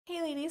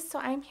Hey ladies, so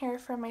I'm here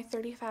for my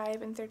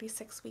 35 and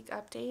 36 week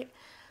update.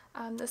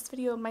 This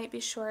video might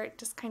be short,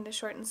 just kind of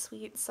short and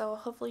sweet, so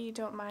hopefully you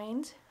don't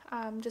mind.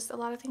 Just a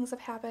lot of things have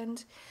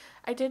happened.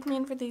 I did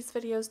mean for these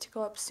videos to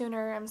go up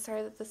sooner. I'm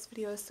sorry that this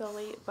video is so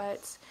late,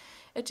 but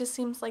it just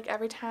seems like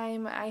every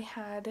time I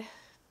had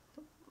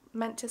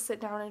meant to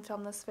sit down and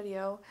film this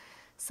video,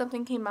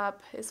 something came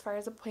up as far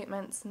as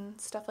appointments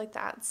and stuff like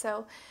that.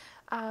 So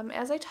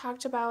as I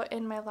talked about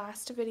in my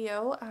last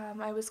video,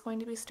 I was going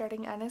to be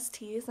starting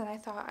NSTs, and I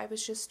thought I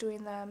was just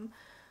doing them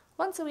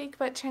once a week,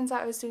 but turns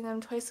out I was doing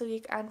them twice a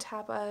week on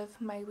top of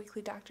my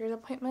weekly doctor's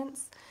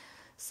appointments.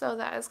 So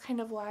that is kind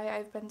of why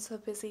I've been so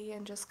busy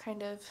and just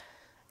kind of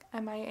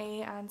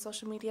MIA on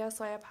social media,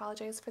 so I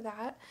apologize for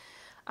that.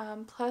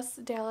 Plus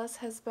Dallas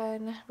has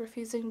been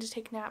refusing to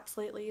take naps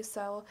lately,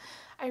 so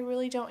I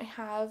really don't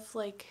have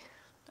like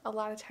a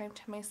lot of time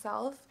to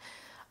myself,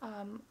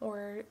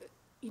 or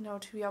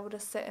to be able to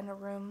sit in a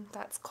room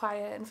that's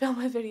quiet and film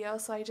a video.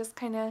 So I just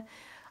kind of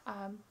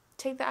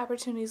take the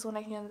opportunities when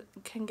I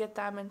can get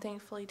them, and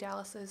thankfully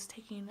Dallas is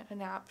taking a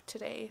nap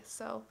today.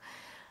 So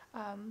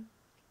I'm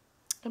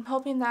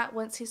hoping that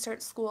once he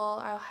starts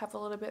school I'll have a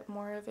little bit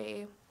more of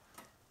a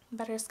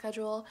better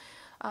schedule,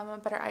 a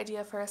better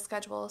idea for a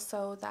schedule,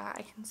 so that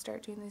I can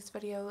start doing these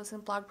videos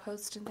and blog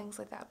posts and things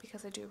like that,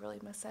 because I do really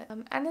miss it.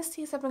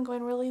 NSTs have been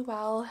going really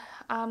well.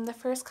 The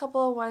first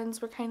couple of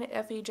ones were kind of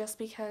iffy just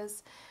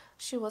because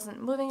she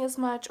wasn't moving as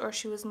much, or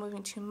she was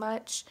moving too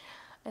much,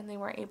 and they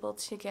weren't able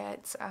to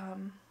get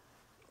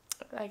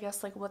I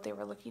guess like what they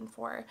were looking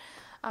for.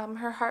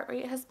 Her heart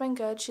rate has been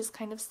good. She's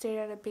kind of stayed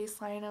at a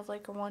baseline of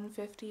like a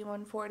 150,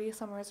 140,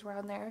 somewhere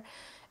around there.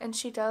 And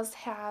she does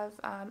have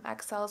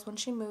XLs when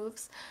she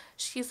moves.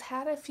 She's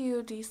had a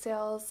few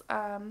decels,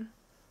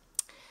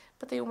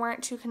 but they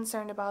weren't too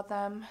concerned about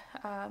them.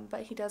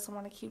 But he does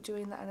want to keep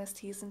doing the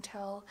NSTs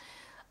until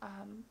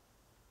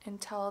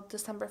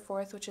December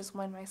 4th, which is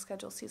when my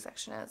scheduled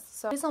C-section is.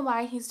 So the reason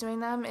why he's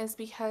doing them is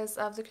because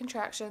of the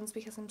contractions,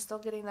 because I'm still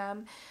getting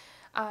them.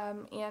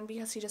 And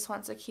because he just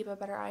wants to keep a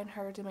better eye on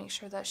her to make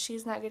sure that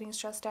she's not getting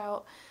stressed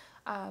out.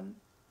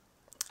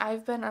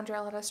 I've been under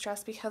a lot of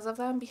stress because of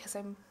them, because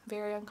I'm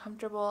very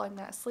uncomfortable. I'm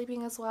not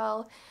sleeping as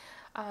well.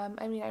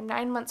 I mean, I'm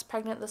 9 months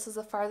pregnant. This is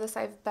the farthest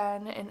I've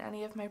been in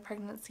any of my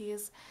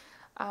pregnancies.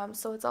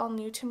 So it's all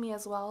new to me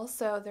as well.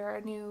 So there are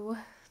new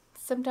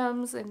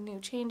symptoms and new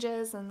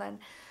changes, and then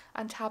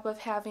on top of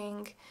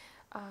having,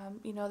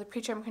 the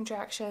preterm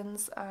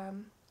contractions,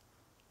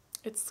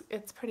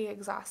 it's pretty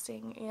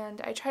exhausting,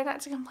 and I try not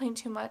to complain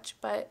too much,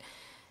 but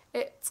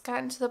it's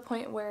gotten to the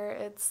point where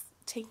it's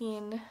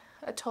taking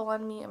a toll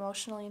on me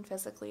emotionally and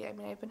physically. I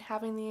mean, I've been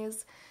having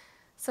these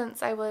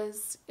since I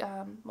was,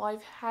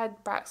 I've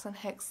had Braxton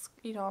Hicks,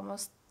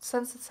 almost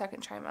since the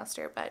second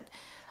trimester, but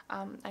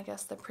I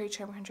guess the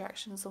preterm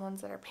contractions, the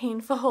ones that are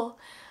painful,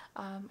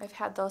 I've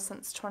had those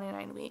since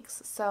 29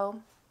 weeks.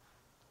 So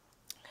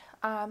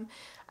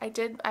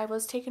I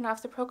was taken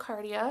off the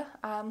Procardia.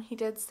 He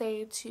did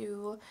say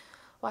to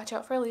watch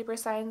out for labor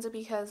signs,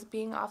 because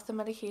being off the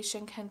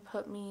medication can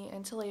put me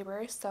into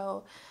labor.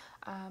 So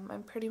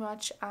I'm pretty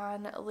much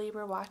on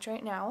labor watch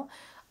right now.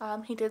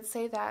 He did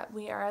say that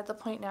we are at the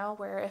point now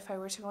where if I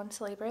were to go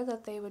into labor,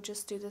 that they would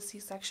just do the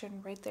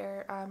C-section right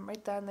there,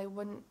 right then. They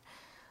wouldn't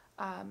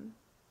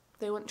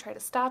try to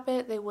stop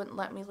it. They wouldn't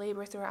let me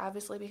labor through it,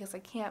 obviously, because I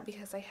can't,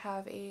 because I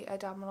have a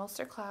abdominal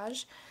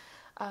cerclage.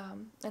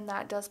 And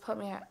that does put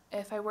me at,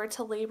 if I were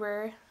to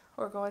labor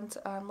or go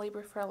into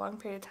labor for a long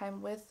period of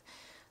time with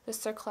the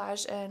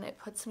cerclage, and it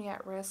puts me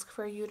at risk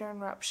for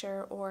uterine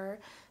rupture or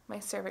my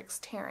cervix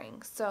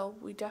tearing. So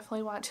we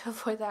definitely want to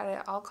avoid that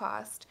at all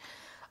costs.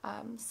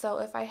 So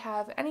if I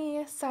have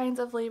any signs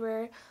of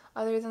labor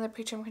other than the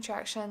preterm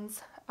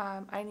contractions,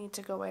 I need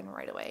to go in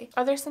right away.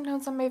 Other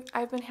symptoms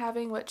I've been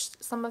having, which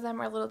some of them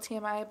are a little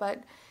TMI,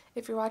 but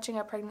if you're watching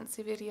a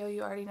pregnancy video,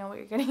 you already know what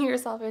you're getting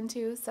yourself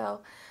into.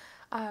 So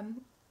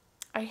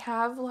I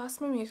have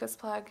lost my mucus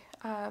plug.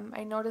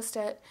 I noticed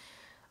it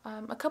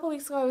a couple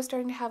weeks ago. I was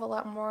starting to have a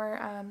lot more,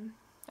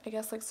 I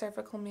guess like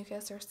cervical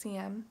mucus, or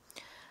CM,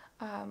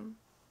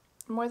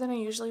 more than I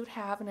usually would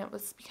have, and it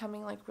was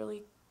becoming like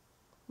really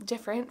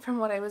different from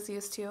what I was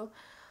used to.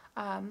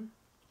 And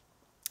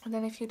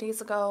then a few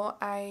days ago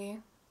I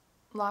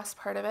lost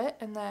part of it,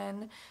 and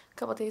then a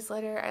couple days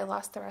later I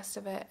lost the rest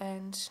of it,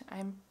 and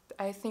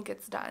I think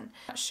it's done.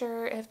 Not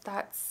sure if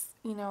that's,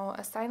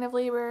 a sign of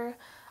labor.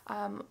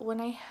 When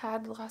I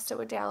had lost it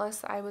with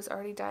Dallas, I was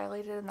already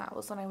dilated, and that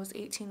was when I was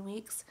 18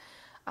 weeks.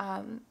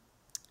 And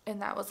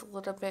that was a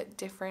little bit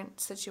different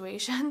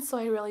situation, so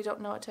I really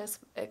don't know what to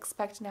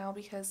expect now,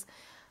 because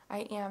I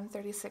am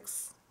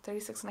 36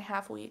 and a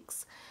half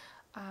weeks.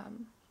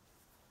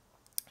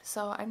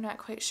 So I'm not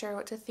quite sure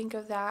what to think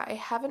of that. I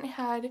haven't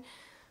had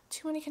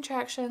too many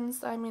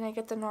contractions. I mean, I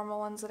get the normal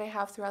ones that I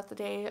have throughout the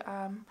day.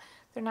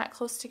 They're not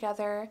close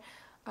together,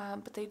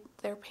 but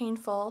they're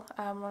painful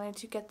when I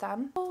do get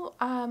them.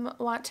 I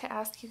want to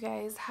ask you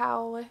guys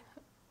how,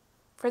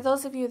 for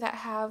those of you that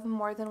have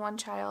more than one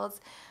child,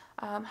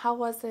 how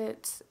was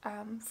it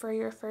for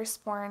your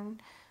firstborn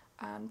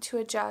to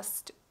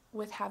adjust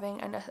with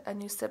having a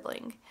new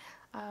sibling.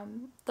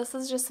 This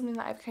is just something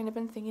that I've kind of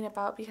been thinking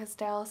about because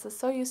Dallas is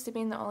so used to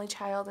being the only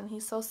child, and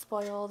he's so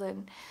spoiled,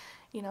 and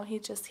you know, he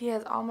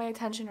has all my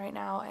attention right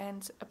now,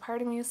 and a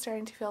part of me is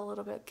starting to feel a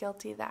little bit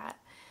guilty that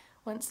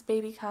once the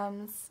baby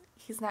comes,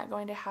 he's not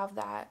going to have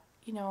that,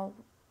 you know,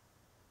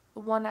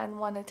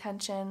 one-on-one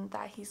attention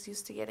that he's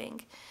used to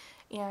getting.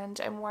 And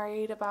I'm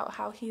worried about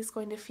how he's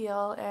going to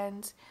feel,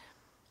 and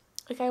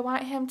like I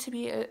want him to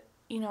be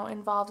you know,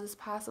 involved as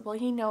possible.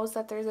 He knows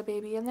that there's a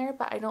baby in there,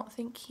 but I don't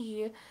think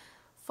he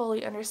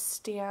fully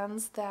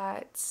understands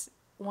that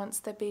once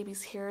the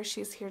baby's here,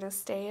 she's here to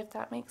stay, if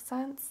that makes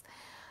sense.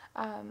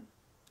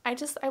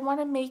 I want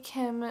to make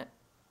him,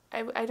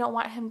 I don't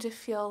want him to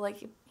feel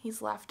like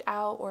he's left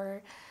out,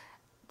 or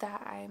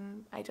that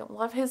I don't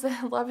love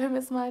him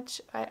as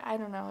much. I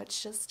don't know,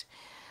 it's just,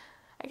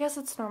 I guess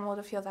it's normal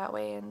to feel that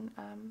way, and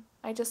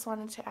I just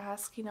wanted to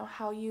ask, you know,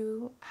 how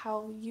you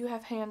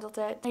have handled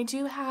it. I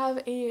do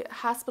have a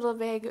hospital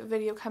bag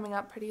video coming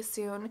up pretty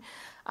soon.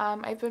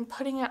 I've been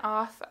putting it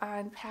off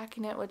on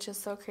packing it, which is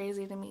so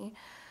crazy to me,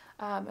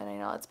 and I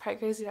know it's probably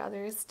crazy to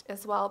others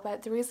as well,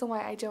 but the reason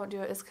why I don't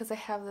do it is because I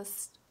have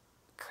this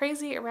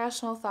crazy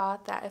irrational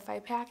thought that if I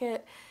pack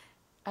it,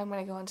 I'm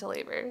going to go into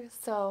labor.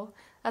 So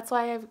that's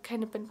why I've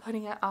kind of been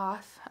putting it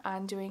off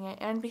on doing it,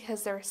 and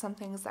because there are some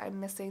things that I'm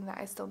missing that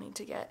I still need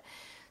to get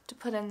to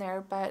put in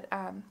there, but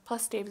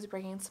plus Dave's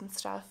bringing some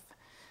stuff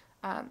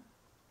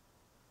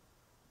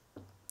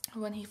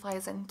when he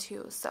flies in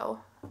too, so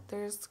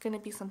there's going to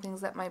be some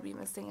things that might be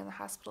missing in the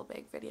hospital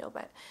bag video,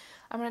 but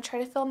I'm going to try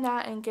to film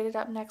that and get it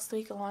up next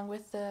week along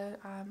with the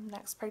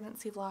next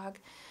pregnancy vlog.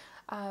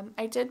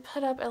 I did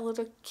put up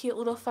a cute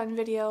little fun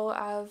video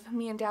of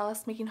me and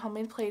Dallas making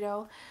homemade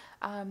Play-Doh.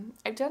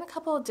 I've done a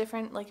couple of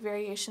different like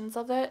variations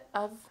of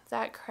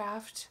that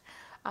craft.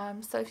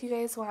 So if you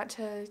guys want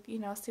to, you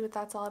know, see what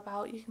that's all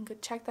about, you can go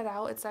check that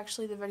out. It's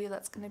actually the video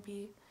that's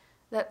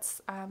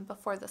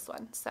before this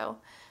one. So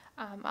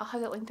I'll have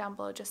that link down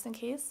below just in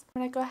case.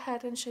 I'm going to go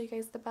ahead and show you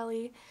guys the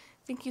belly.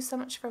 Thank you so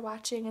much for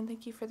watching, and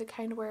thank you for the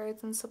kind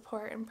words and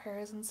support and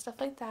prayers and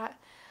stuff like that.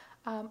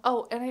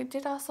 Oh, and I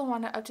did also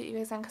want to update you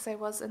guys on, because I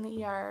was in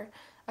the ER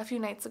a few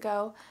nights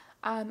ago.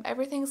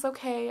 Everything's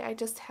okay. I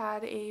just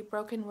had a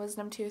broken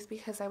wisdom tooth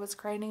because I was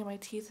grinding my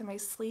teeth in my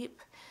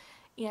sleep,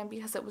 and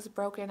because it was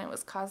broken, it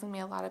was causing me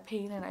a lot of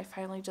pain, and I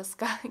finally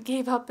just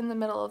gave up in the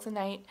middle of the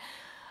night.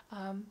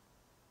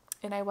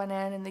 And I went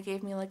in and they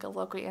gave me like a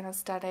local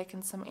anesthetic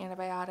and some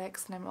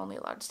antibiotics, and I'm only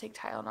allowed to take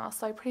Tylenol,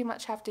 so I pretty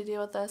much have to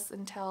deal with this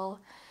until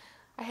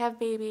I have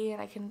baby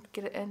and I can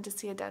get it in to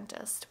see a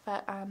dentist.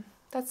 But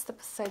that's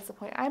besides the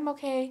point. I'm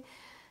okay.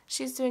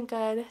 She's doing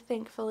good,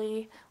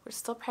 thankfully. We're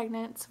still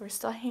pregnant, so we're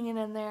still hanging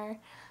in there.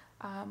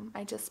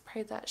 I just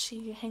pray that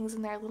she hangs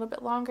in there a little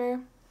bit longer.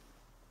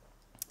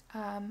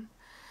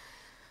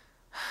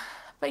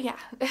 But yeah,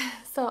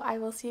 so I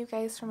will see you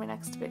guys for my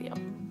next video.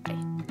 Bye.